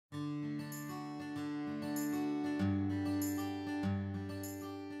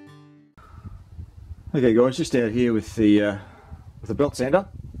Okay guys, just out here with the belt sander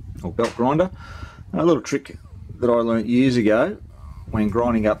or belt grinder. A little trick that I learnt years ago when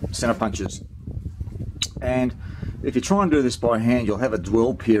grinding up centre punches. And if you try and do this by hand, you'll have a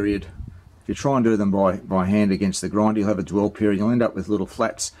dwell period. If you try and do them by hand against the grinder, you'll have a dwell period. You'll end up with little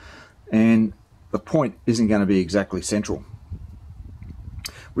flats, and the point isn't going to be exactly central,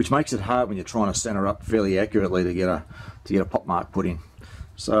 which makes it hard when you're trying to centre up fairly accurately to get a pop mark put in.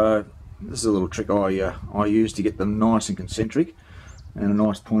 So this is a little trick I use to get them nice and concentric and a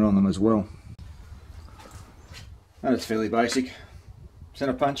nice point on them as well. And it's fairly basic.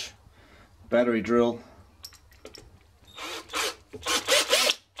 Centre punch, battery drill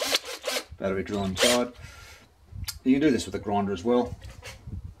inside. You can do this with a grinder as well.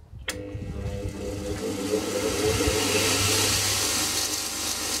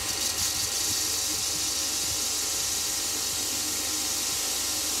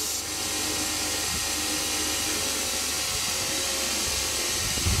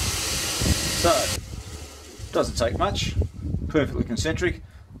 So, doesn't take much, perfectly concentric,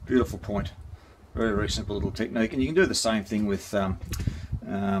 beautiful point. Very, very simple little technique, and you can do the same thing with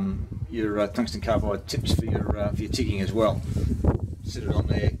your tungsten carbide tips for your ticking as well. Sit it on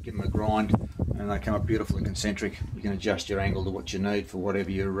there, give them a grind, and they come up beautiful and concentric. You can adjust your angle to what you need for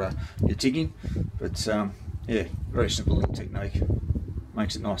whatever you're ticking, but yeah, very simple little technique.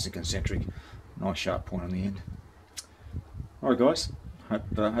 Makes it nice and concentric, nice sharp point on the end. Alright guys,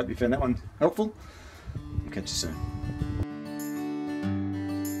 hope you found that one helpful. Catch you soon.